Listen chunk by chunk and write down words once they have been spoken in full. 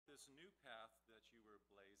new path that you were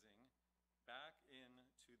blazing back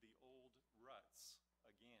into the old ruts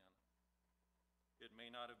again. It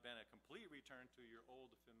may not have been a complete return to your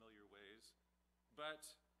old familiar ways, but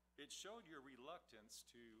it showed your reluctance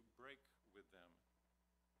to break with them.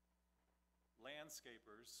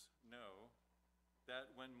 Landscapers know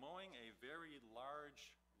that when mowing a very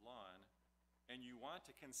large lawn and you want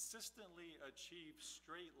to consistently achieve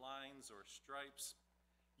straight lines or stripes,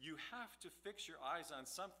 you have to fix your eyes on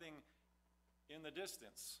something in the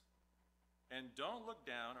distance and don't look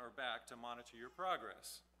down or back to monitor your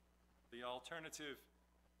progress. The alternative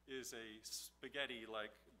is a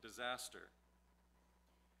spaghetti-like disaster.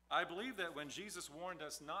 I believe that when Jesus warned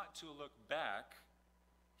us not to look back,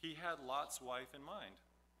 he had Lot's wife in mind.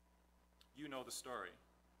 You know the story.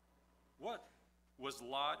 What was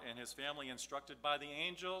Lot and his family instructed by the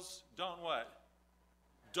angels? Don't what?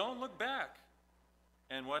 Don't look back.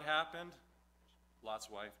 And what happened? Lot's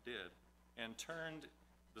wife did, and turned,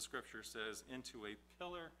 the scripture says, into a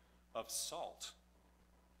pillar of salt.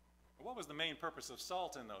 What was the main purpose of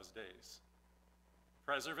salt in those days?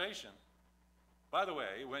 Preservation. By the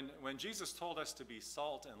way, when Jesus told us to be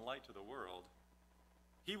salt and light to the world,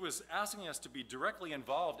 he was asking us to be directly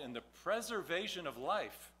involved in the preservation of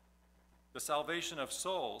life, the salvation of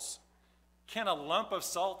souls. Can a lump of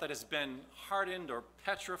salt that has been hardened or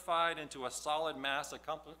petrified into a solid mass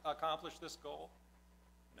accomplish this goal?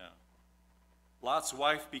 No. Lot's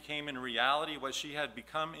wife became in reality what she had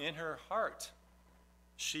become in her heart.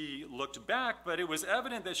 She looked back, but it was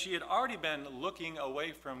evident that she had already been looking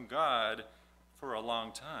away from God for a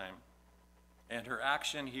long time. And her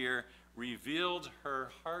action here revealed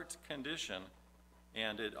her heart condition,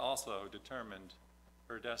 and it also determined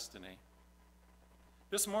her destiny.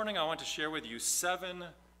 This morning I want to share with you 7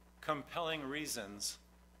 compelling reasons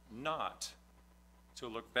not to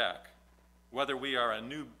look back. Whether we are a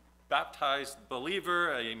new baptized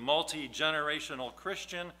believer, a multi-generational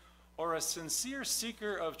Christian, or a sincere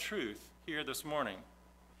seeker of truth here this morning,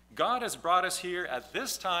 God has brought us here at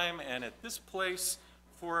this time and at this place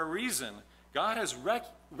for a reason. God has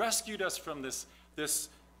rescued us from this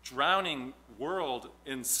drowning world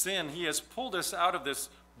in sin. He has pulled us out of this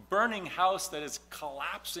burning house that is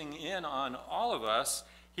collapsing in on all of us.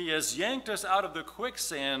 He has yanked us out of the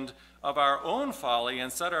quicksand of our own folly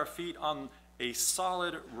and set our feet on a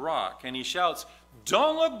solid rock. And he shouts,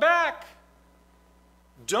 "Don't look back!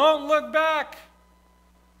 Don't look back!"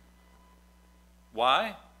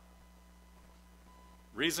 Why?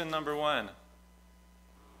 Reason number 1,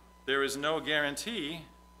 there is no guarantee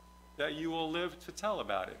that you will live to tell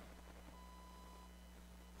about it.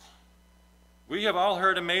 We have all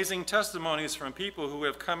heard amazing testimonies from people who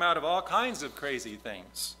have come out of all kinds of crazy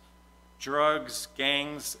things: drugs,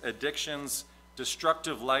 gangs, addictions,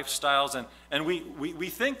 destructive lifestyles, and we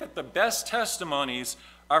think that the best testimonies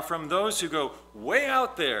are from those who go way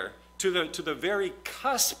out there to the very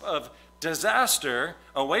cusp of disaster,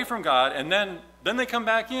 away from God, and then they come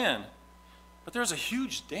back in. But there's a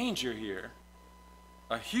huge danger here,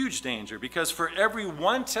 a huge danger, because for every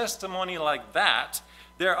one testimony like that,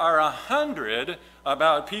 there are 100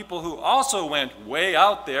 about people who also went way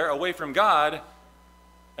out there, away from God,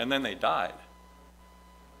 and then they died.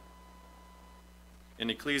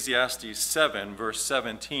 In Ecclesiastes 7, verse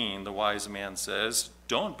 17, the wise man says,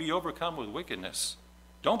 "Don't be overcome with wickedness.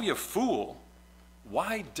 Don't be a fool.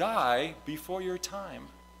 Why die before your time?"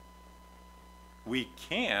 We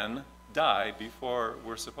can die before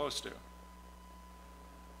we're supposed to.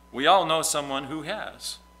 We all know someone who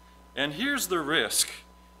has. And here's the risk.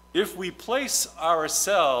 If we place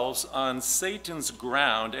ourselves on Satan's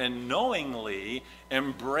ground and knowingly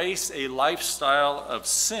embrace a lifestyle of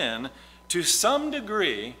sin, to some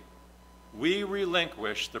degree, we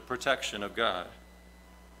relinquish the protection of God.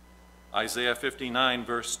 Isaiah 59,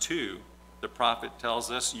 verse 2, the prophet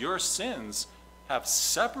tells us, "Your sins have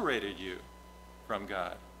separated you from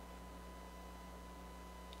God."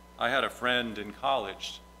 I had a friend in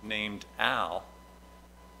college named Al.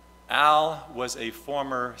 Al was a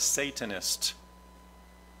former Satanist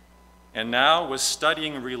and now was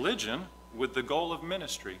studying religion with the goal of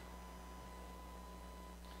ministry.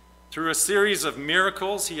 Through a series of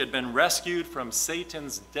miracles, he had been rescued from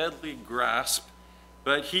Satan's deadly grasp,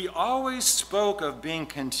 but he always spoke of being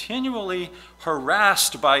continually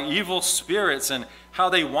harassed by evil spirits and how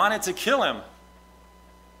they wanted to kill him.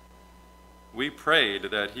 We prayed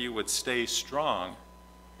that he would stay strong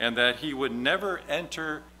and that he would never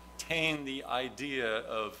entertain the idea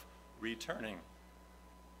of returning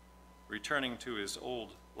to his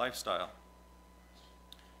old lifestyle.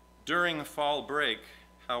 During fall break,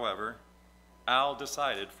 however, Al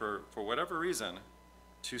decided, for whatever reason,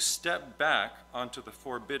 to step back onto the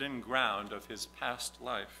forbidden ground of his past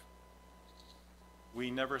life.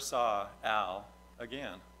 We never saw Al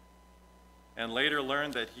again, and later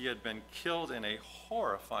learned that he had been killed in a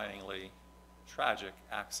horrifyingly tragic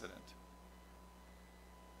accident.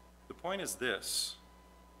 The point is this: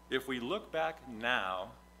 if we look back now,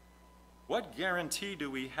 what guarantee do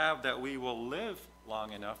we have that we will live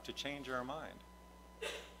long enough to change our mind?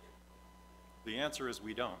 The answer is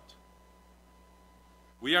we don't.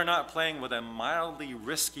 We are not playing with a mildly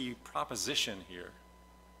risky proposition here.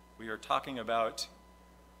 We are talking about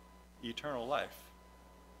eternal life.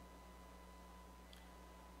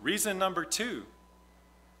 Reason number 2,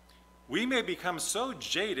 we may become so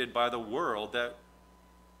jaded by the world that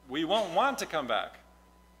we won't want to come back.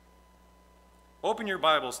 Open your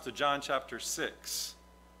Bibles to John chapter 6.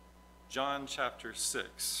 John chapter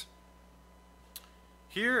 6.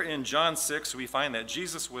 Here in John 6, we find that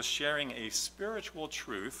Jesus was sharing a spiritual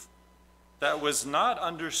truth that was not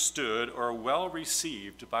understood or well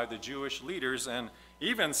received by the Jewish leaders, and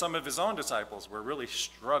even some of his own disciples were really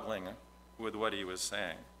struggling with what he was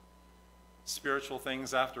saying. Spiritual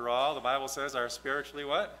things, after all, the Bible says, are spiritually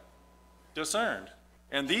what? Discerned.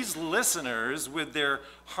 And these listeners, with their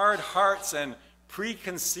hard hearts and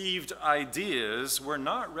preconceived ideas, were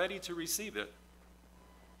not ready to receive it.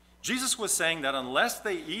 Jesus was saying that unless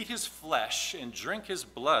they eat his flesh and drink his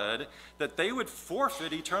blood, that they would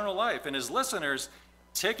forfeit eternal life. And his listeners,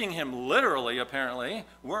 taking him literally apparently,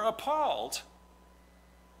 were appalled.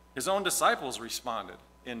 His own disciples responded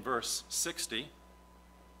in verse 60,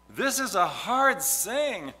 "This is a hard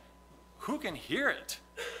saying. Who can hear it?"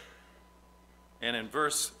 And in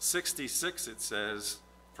verse 66 it says,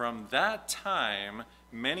 "From that time,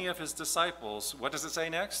 many of his disciples," what does it say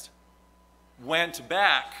next? "Went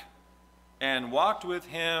back and walked with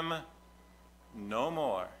him no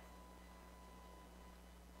more."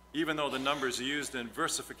 Even though the numbers used in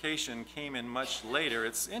versification came in much later,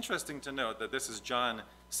 it's interesting to note that this is John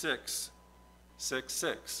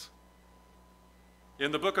 6:6.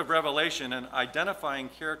 In the book of Revelation, an identifying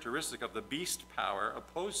characteristic of the beast power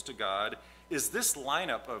opposed to God is this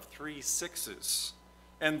lineup of 3 6s.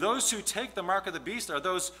 And those who take the mark of the beast are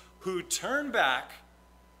those who turn back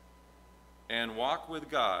and walk with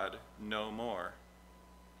God no more.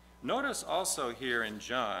 Notice also here in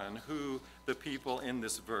John who the people in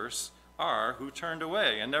this verse are who turned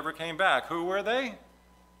away and never came back. Who were they?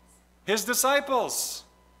 His disciples.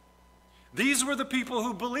 These were the people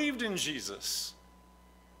who believed in Jesus,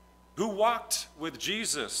 who walked with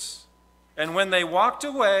Jesus. And when they walked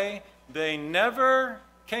away, they never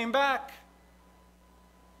came back.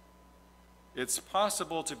 It's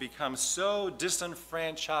possible to become so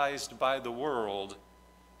disenfranchised by the world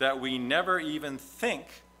that we never even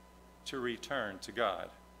think to return to God.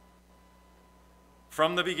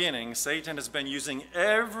 From the beginning, Satan has been using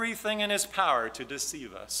everything in his power to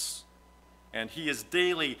deceive us. And he is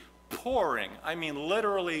daily pouring, I mean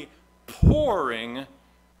literally pouring,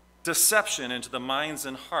 deception into the minds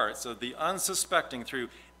and hearts of the unsuspecting through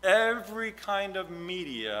every kind of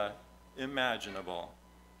media imaginable.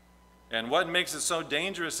 And what makes it so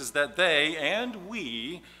dangerous is that they and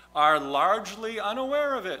we are largely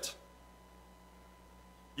unaware of it.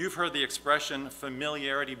 You've heard the expression,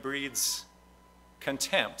 familiarity breeds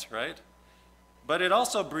contempt, right? But it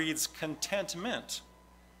also breeds contentment.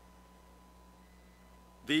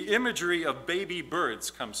 The imagery of baby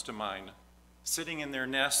birds comes to mind, sitting in their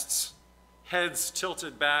nests, heads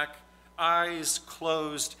tilted back, eyes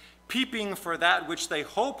closed, peeping for that which they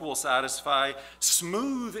hope will satisfy,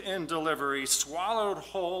 smooth in delivery, swallowed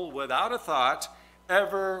whole without a thought,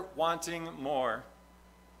 ever wanting more.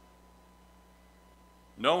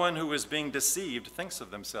 No one who is being deceived thinks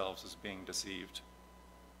of themselves as being deceived.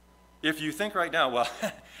 If you think right now, well,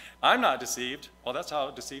 I'm not deceived, well, that's how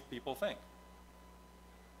deceived people think.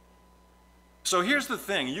 So here's the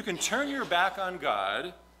thing, you can turn your back on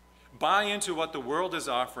God, buy into what the world is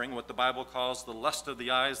offering, what the Bible calls the lust of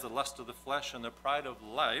the eyes, the lust of the flesh, and the pride of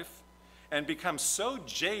life, and become so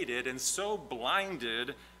jaded and so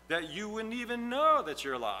blinded that you wouldn't even know that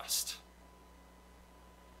you're lost.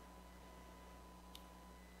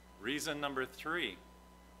 Reason number 3.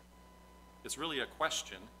 It's really a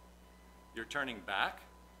question. You're turning back?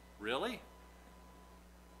 Really?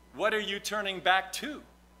 What are you turning back to?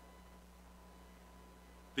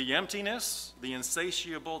 The emptiness, the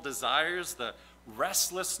insatiable desires, the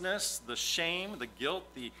restlessness, the shame, the guilt,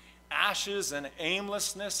 the ashes and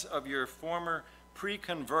aimlessness of your former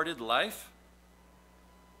pre-converted life?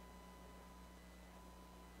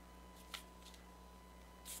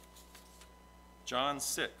 John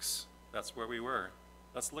 6, that's where we were.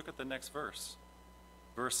 Let's look at the next verse.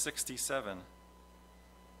 Verse 67.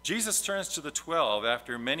 Jesus turns to the 12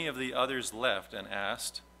 after many of the others left and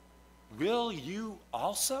asked, "Will you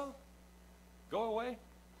also go away?"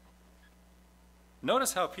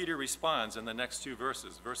 Notice how Peter responds in the next two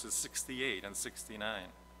verses, verses 68 and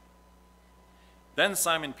 69. Then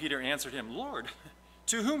Simon Peter answered him, "Lord,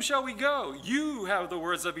 to whom shall we go? You have the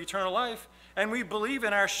words of eternal life, and we believe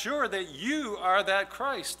and are sure that you are that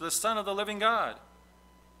Christ, the Son of the living God."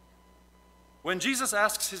 When Jesus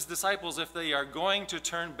asks his disciples if they are going to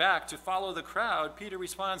turn back to follow the crowd, Peter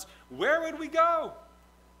responds, "Where would we go?"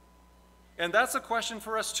 And that's a question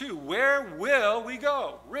for us too. Where will we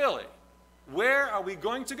go? Really? Where are we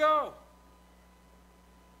going to go?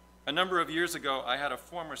 A number of years ago, I had a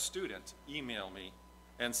former student email me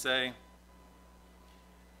and say,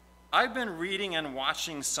 "I've been reading and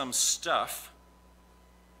watching some stuff,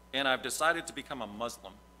 and I've decided to become a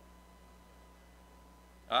Muslim."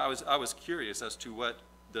 I was curious as to what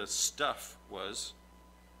the stuff was,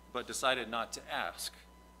 but decided not to ask.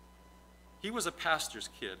 He was a pastor's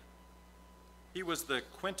kid. He was the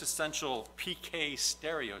quintessential PK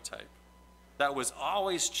stereotype that was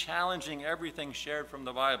always challenging everything shared from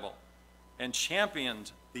the Bible and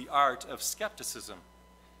championed the art of skepticism.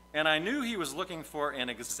 And I knew he was looking for an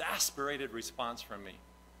exasperated response from me.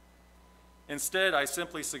 Instead, I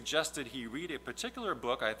simply suggested he read a particular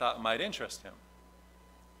book I thought might interest him.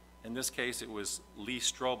 In this case, it was Lee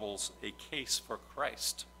Strobel's A Case for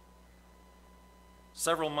Christ.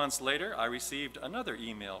 Several months later, I received another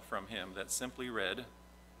email from him that simply read,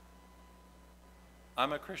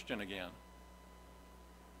 "I'm a Christian again.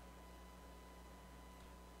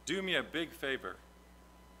 Do me a big favor.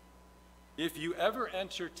 If you ever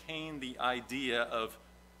entertain the idea of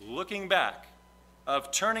looking back,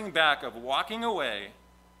 of turning back, of walking away,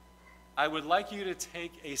 I would like you to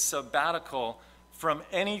take a sabbatical from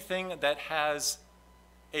anything that has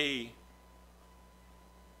a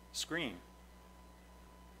screen.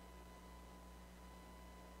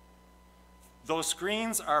 Those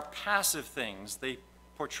screens are passive things. They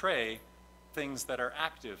portray things that are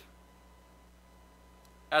active.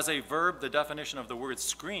 As a verb, the definition of the word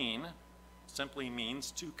screen simply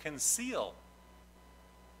means to conceal,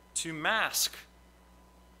 to mask,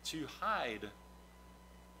 to hide.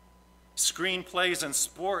 Screenplays and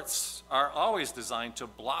sports are always designed to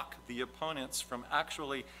block the opponents from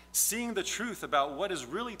actually seeing the truth about what is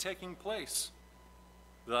really taking place,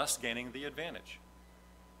 thus gaining the advantage.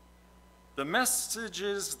 The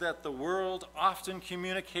messages that the world often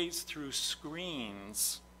communicates through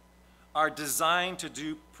screens are designed to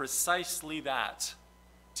do precisely that,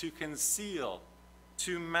 to conceal,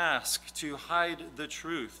 to mask, to hide the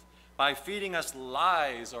truth by feeding us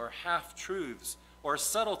lies or half-truths or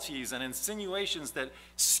subtleties and insinuations that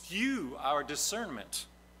skew our discernment.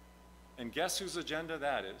 And guess whose agenda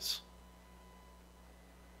that is?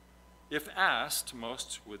 If asked,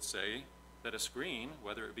 most would say that a screen,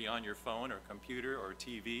 whether it be on your phone or computer or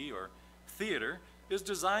TV or theater, is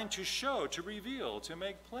designed to show, to reveal, to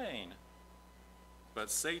make plain. But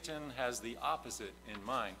Satan has the opposite in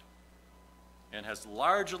mind and has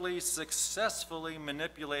largely successfully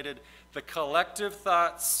manipulated the collective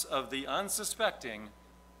thoughts of the unsuspecting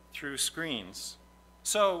through screens.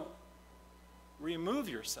 So, remove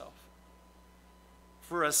yourself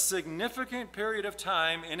for a significant period of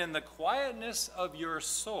time, and in the quietness of your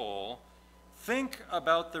soul, think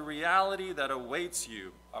about the reality that awaits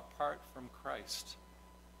you apart from Christ.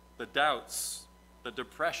 The doubts, the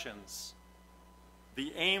depressions,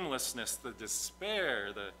 the aimlessness, the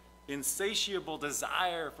despair, the insatiable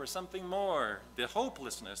desire for something more, the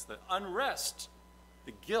hopelessness, the unrest,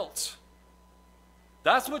 the guilt.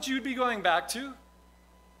 That's what you'd be going back to.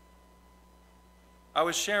 I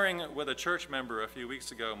was sharing with a church member a few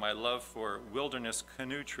weeks ago my love for wilderness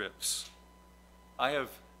canoe trips. I have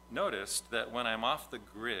noticed that when I'm off the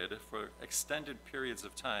grid for extended periods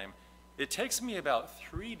of time, it takes me about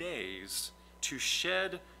 3 days to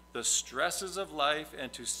shed the stresses of life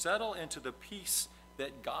and to settle into the peace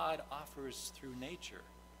that God offers through nature.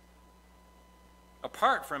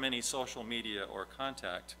 Apart from any social media or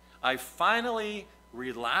contact, I finally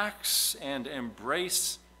relax and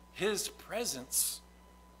embrace His presence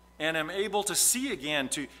and am able to see again,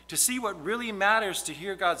 to see what really matters, to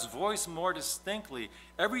hear God's voice more distinctly.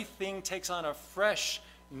 Everything takes on a fresh,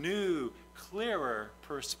 new, clearer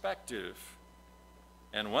perspective.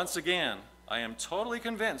 And once again, I am totally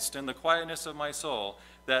convinced in the quietness of my soul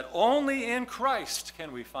that only in Christ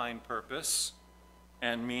can we find purpose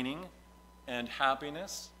and meaning and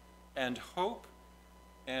happiness and hope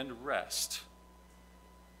and rest.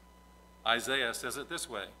 Isaiah says it this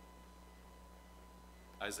way.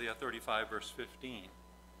 Isaiah 35, verse 15.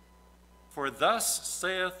 For thus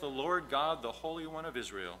saith the Lord God, the Holy One of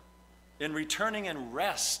Israel, in returning and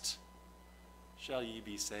rest shall ye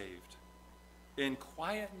be saved. In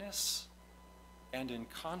quietness and in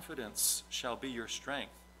confidence shall be your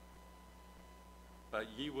strength. But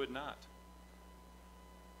ye would not.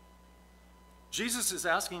 Jesus is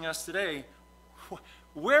asking us today,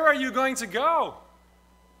 where are you going to go?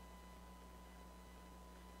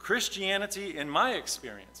 Christianity, in my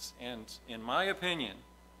experience and in my opinion,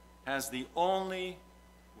 has the only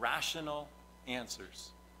rational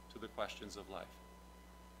answers to the questions of life.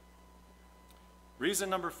 Reason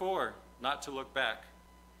number 4, not to look back.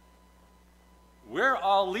 We're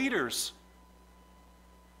all leaders.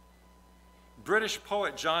 British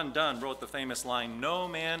poet John Donne wrote the famous line, "No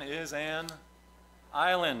man is an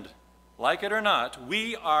island." Like it or not,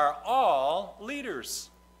 we are all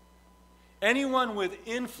leaders. Anyone with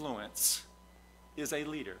influence is a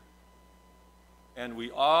leader. And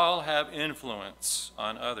we all have influence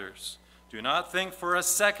on others. Do not think for a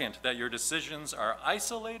second that your decisions are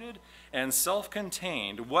isolated and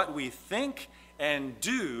self-contained. What we think and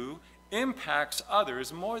do impacts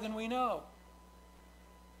others more than we know.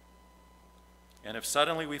 And if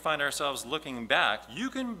suddenly we find ourselves looking back, you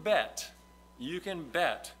can bet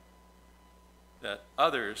that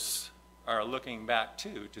others are looking back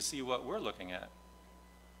too to see what we're looking at.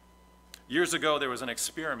 Years ago, there was an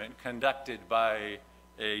experiment conducted by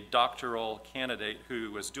a doctoral candidate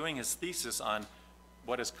who was doing his thesis on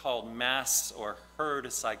what is called mass or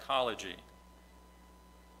herd psychology.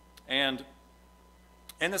 And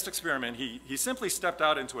in this experiment, he simply stepped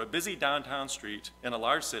out into a busy downtown street in a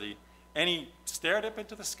large city, and he stared up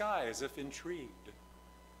into the sky as if intrigued.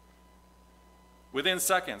 Within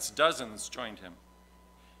seconds, dozens joined him.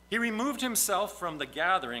 He removed himself from the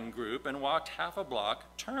gathering group and walked half a block,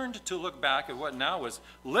 turned to look back at what now was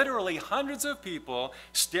literally hundreds of people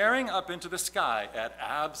staring up into the sky at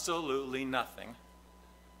absolutely nothing.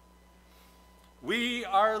 We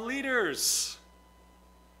are leaders.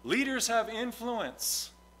 Leaders have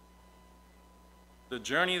influence. The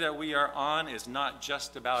journey that we are on is not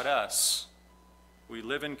just about us. We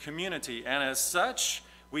live in community, and as such,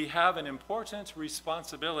 we have an important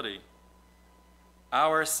responsibility.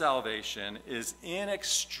 Our salvation is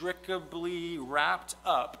inextricably wrapped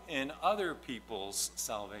up in other people's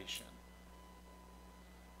salvation.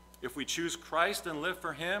 If we choose Christ and live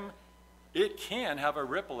for Him, it can have a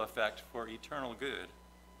ripple effect for eternal good.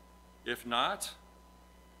 If not,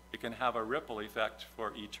 it can have a ripple effect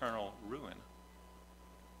for eternal ruin.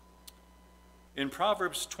 In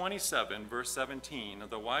Proverbs 27, verse 17,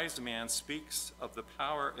 the wise man speaks of the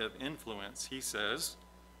power of influence. He says,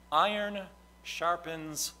 "Iron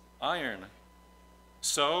sharpens iron,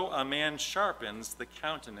 so a man sharpens the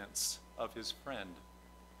countenance of his friend."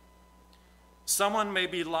 Someone may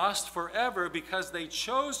be lost forever because they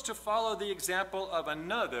chose to follow the example of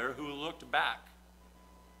another who looked back.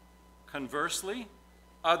 Conversely,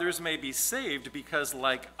 others may be saved because,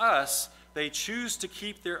 like us, they choose to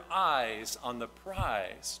keep their eyes on the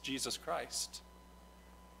prize, Jesus Christ.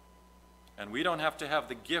 And we don't have to have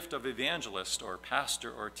the gift of evangelist or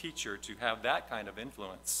pastor or teacher to have that kind of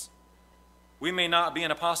influence. We may not be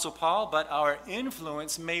an Apostle Paul, but our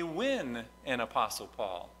influence may win an Apostle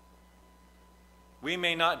Paul. We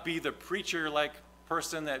may not be the preacher-like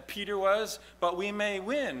person that Peter was, but we may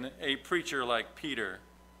win a preacher like Peter.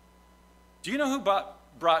 Do you know who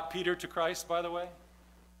brought Peter to Christ, by the way?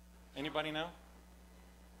 Anybody know?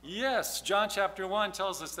 Yes, John chapter 1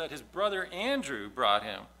 tells us that his brother Andrew brought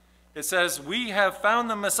him. It says, "We have found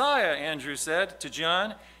the Messiah," Andrew said to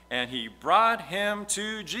John, and he brought him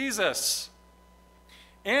to Jesus.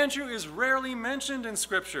 Andrew is rarely mentioned in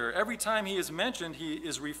Scripture. Every time he is mentioned, he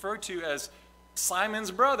is referred to as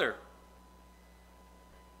Simon's brother.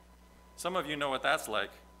 Some of you know what that's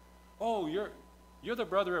like. "Oh, you're the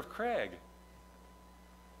brother of Craig."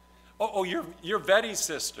 "Oh, you're Betty's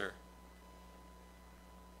sister."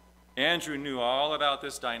 Andrew knew all about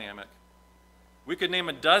this dynamic. We could name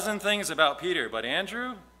a dozen things about Peter, but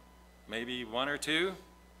Andrew, maybe one or two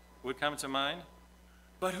would come to mind.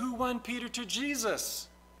 But who won Peter to Jesus?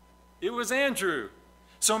 It was Andrew.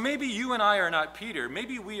 So maybe you and I are not Peter.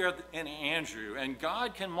 Maybe we are an Andrew, and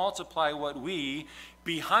God can multiply what we,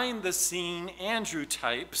 behind-the-scene Andrew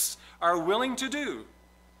types, are willing to do.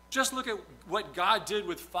 Just look at what God did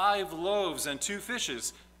with 5 loaves and 2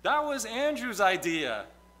 fishes. That was Andrew's idea.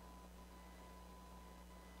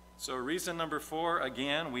 So reason number 4,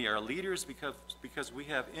 again, we are leaders because we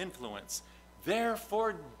have influence.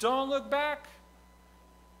 Therefore, don't look back.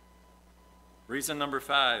 Reason number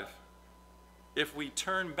 5, if we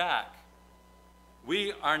turn back,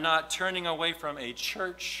 We are not turning away from a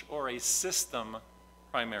church or a system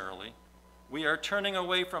primarily. We are turning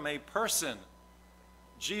away from a person,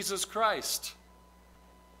 Jesus Christ.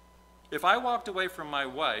 If I walked away from my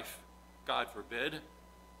wife, God forbid,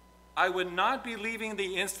 I would not be leaving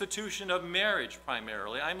the institution of marriage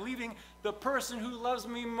primarily. I'm leaving the person who loves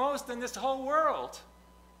me most in this whole world.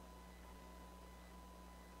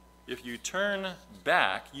 If you turn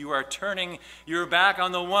back, you are turning your back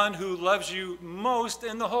on the one who loves you most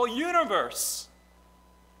in the whole universe.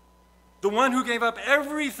 The one who gave up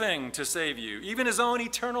everything to save you, even his own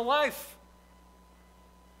eternal life.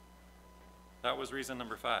 That was reason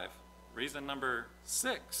number 5. Reason number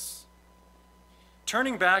 6.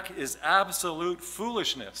 Turning back is absolute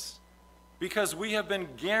foolishness because we have been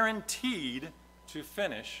guaranteed to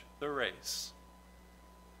finish the race.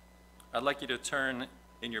 I'd like you to turn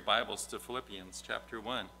in your Bibles to Philippians chapter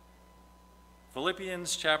 1.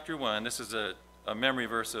 Philippians chapter 1, this is a memory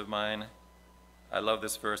verse of mine. I love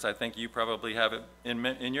this verse. I think you probably have it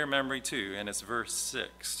in your memory too, and it's verse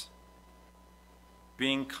 6.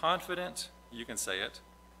 Being confident, you can say it,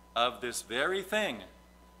 of this very thing,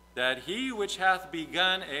 that he which hath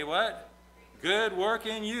begun a what? Good work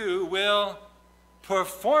in you will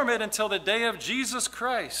perform it until the day of Jesus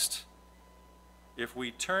Christ. If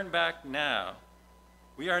we turn back now,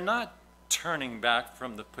 we are not turning back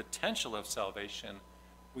from the potential of salvation.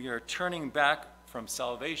 We are turning back from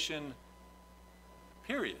salvation,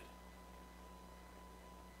 period.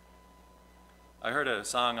 I heard a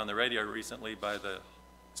song on the radio recently by the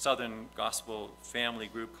Southern Gospel family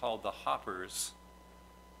group called the Hoppers.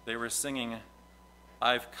 They were singing,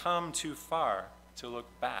 "I've come too far to look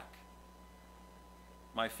back.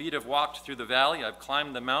 My feet have walked through the valley, I've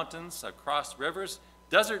climbed the mountains, I've crossed rivers,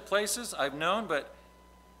 desert places I've known, but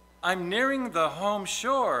I'm nearing the home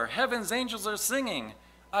shore. Heaven's angels are singing,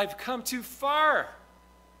 I've come too far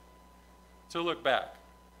to look back."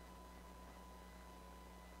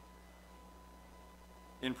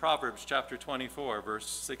 In Proverbs chapter 24, verse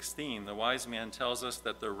 16, the wise man tells us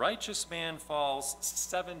that the righteous man falls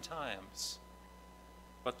 7 times,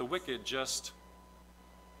 but the wicked just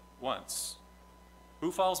once.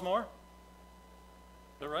 Who falls more?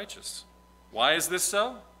 The righteous. Why is this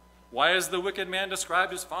so? Why is the wicked man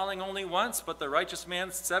described as falling only once, but the righteous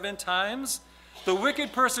man 7 times? The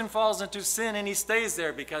wicked person falls into sin and he stays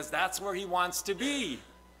there because that's where he wants to be.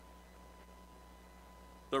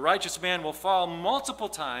 The righteous man will fall multiple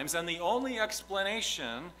times, and the only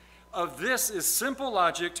explanation of this is simple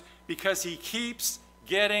logic, because he keeps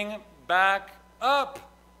getting back up.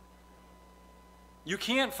 You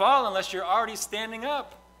can't fall unless you're already standing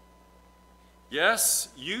up. Yes,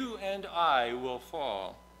 you and I will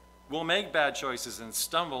fall. We'll make bad choices and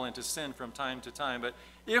stumble into sin from time to time, but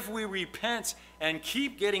if we repent and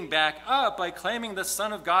keep getting back up by claiming the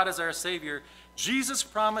Son of God as our Savior, Jesus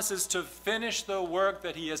promises to finish the work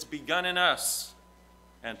that he has begun in us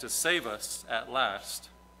and to save us at last.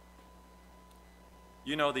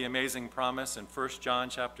 You know the amazing promise in 1 John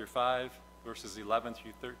chapter 5, verses 11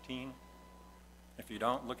 through 13. If you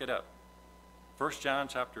don't, look it up. 1 John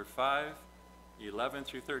chapter 5, 11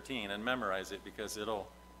 through 13, and memorize it because it'll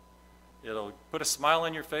put a smile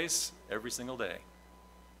on your face every single day.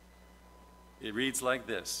 It reads like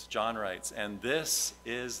this. John writes, "And this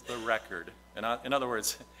is the record." And in other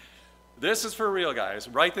words, this is for real, guys.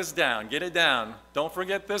 Write this down. Get it down. Don't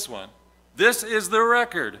forget this one. This is the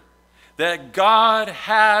record, that God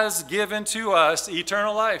has given to us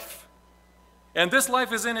eternal life. And this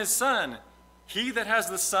life is in his Son. He that has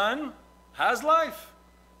the Son has life.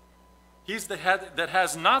 He that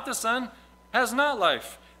has not the Son has not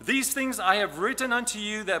life. These things I have written unto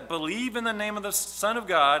you that believe in the name of the Son of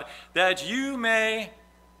God, that you may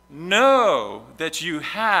know that you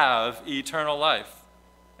have eternal life,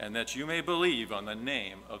 and that you may believe on the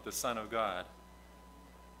name of the Son of God.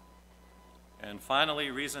 And finally,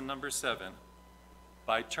 reason number 7,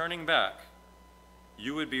 by turning back,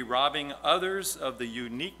 you would be robbing others of the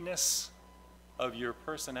uniqueness of your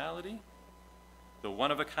personality, the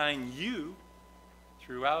one-of-a-kind you,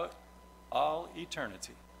 throughout all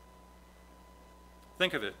eternity.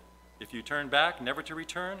 Think of it. If you turn back, never to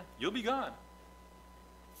return, you'll be gone.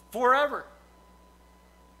 Forever.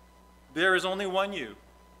 There is only one you.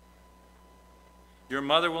 Your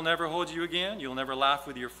mother will never hold you again. You'll never laugh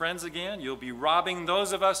with your friends again. You'll be robbing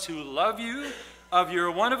those of us who love you of your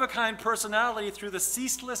one-of-a-kind personality through the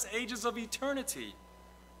ceaseless ages of eternity,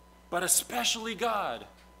 but especially God.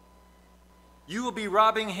 You will be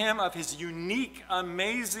robbing him of his unique,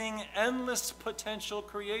 amazing, endless potential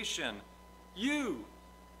creation. You.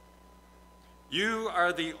 You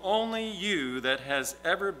are the only you that has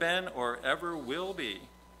ever been or ever will be.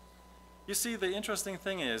 You see, the interesting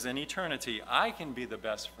thing is, in eternity, I can be the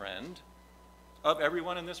best friend of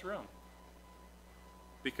everyone in this room,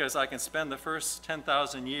 because I can spend the first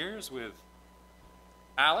 10,000 years with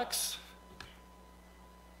Alex,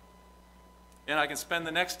 and I can spend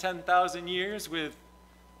the next 10,000 years with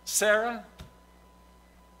Sarah,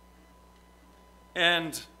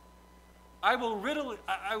 and I will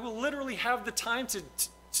literally have the time to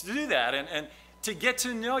do that and to get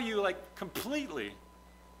to know you like completely.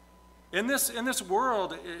 In this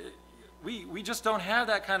world, we just don't have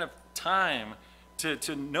that kind of time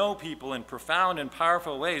to know people in profound and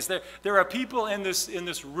powerful ways. There are people in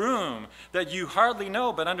this room that you hardly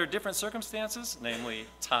know, but under different circumstances, namely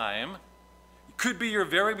time, could be your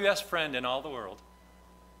very best friend in all the world.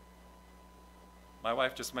 My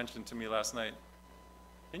wife just mentioned to me last night,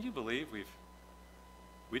 can you believe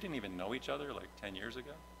we didn't even know each other like 10 years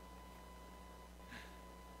ago?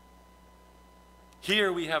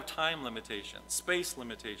 Here we have time limitations, space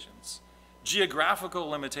limitations, geographical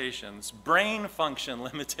limitations, brain function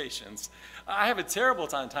limitations. I have a terrible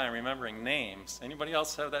time remembering names. Anybody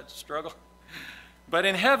else have that struggle? But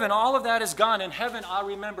in heaven, all of that is gone. In heaven, I'll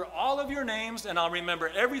remember all of your names, and I'll remember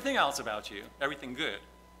everything else about you, everything good.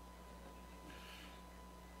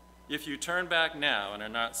 If you turn back now and are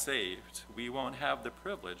not saved, we won't have the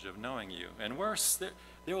privilege of knowing you. And worse,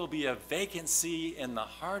 there will be a vacancy in the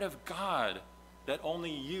heart of God that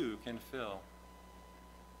only you can fill.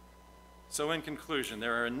 So in conclusion,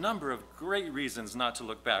 there are a number of great reasons not to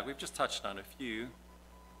look back. We've just touched on a few.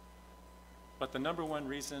 But the number one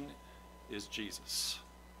reason is Jesus.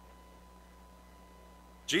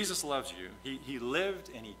 Jesus loves you. He lived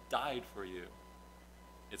and he died for you.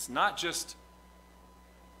 It's not just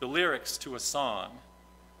the lyrics to a song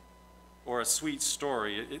or a sweet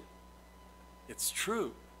story. It's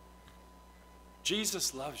true.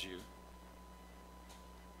 Jesus loves you.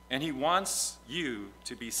 And he wants you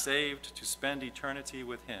to be saved, to spend eternity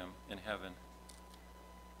with him in heaven.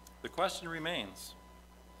 The question remains,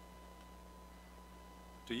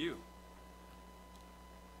 do you?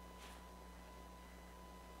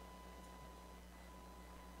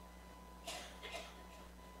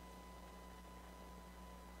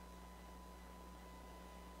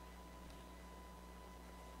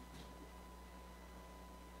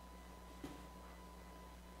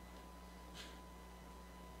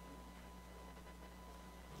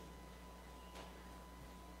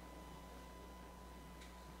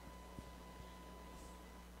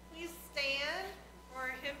 Please stand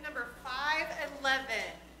for hymn number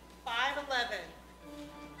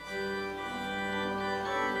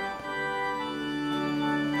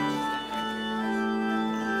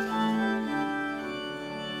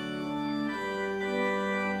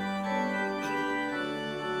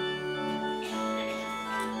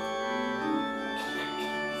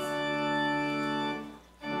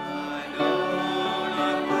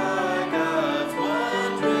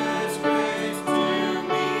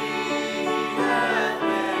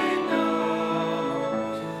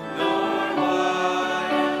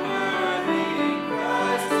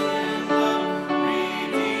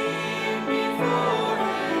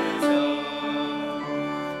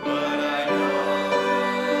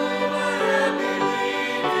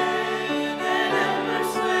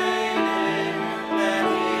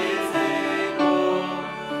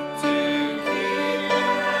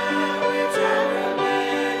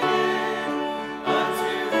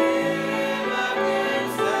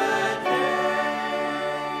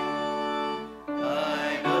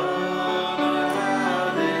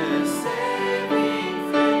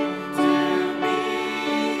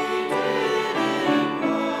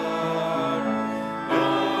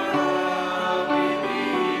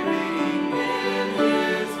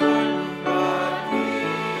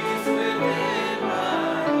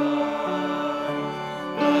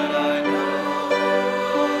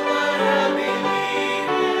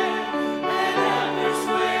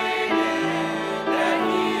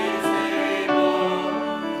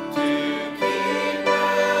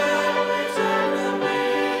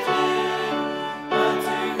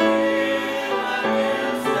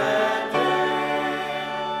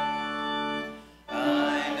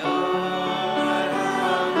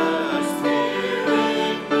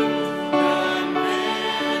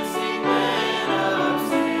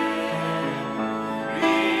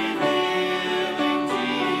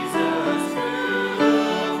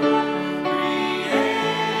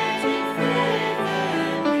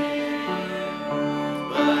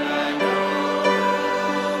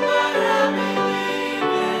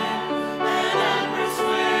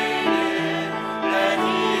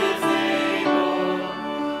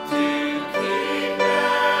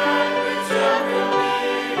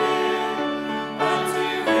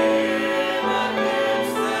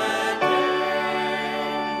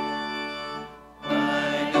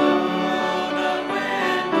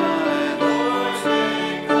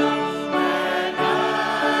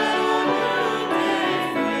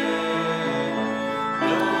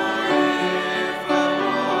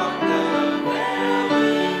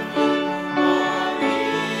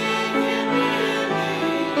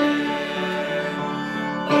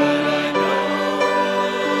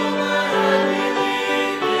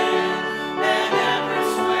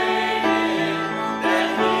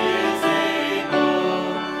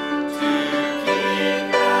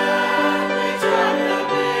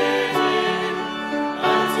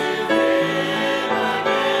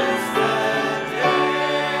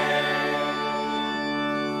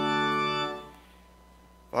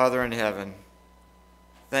Father in heaven,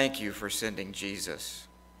 thank you for sending Jesus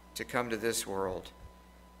to come to this world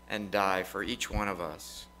and die for each one of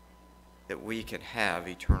us, that we can have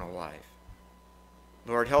eternal life.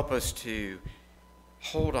 Lord, help us to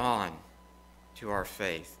hold on to our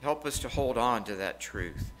faith. Help us to hold on to that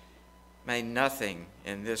truth. May nothing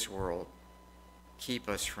in this world keep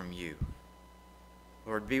us from you.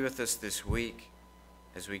 Lord, be with us this week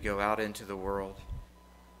as we go out into the world.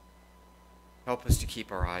 Help us to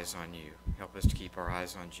keep our eyes on you. Help us to keep our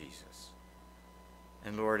eyes on Jesus.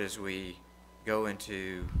 And Lord, as we go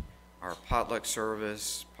into our potluck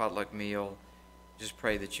service, potluck meal, just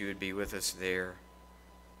pray that you would be with us there.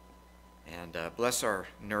 And bless our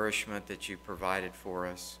nourishment that you provided for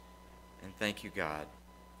us. And thank you, God,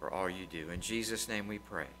 for all you do. In Jesus' name we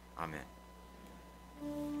pray. Amen.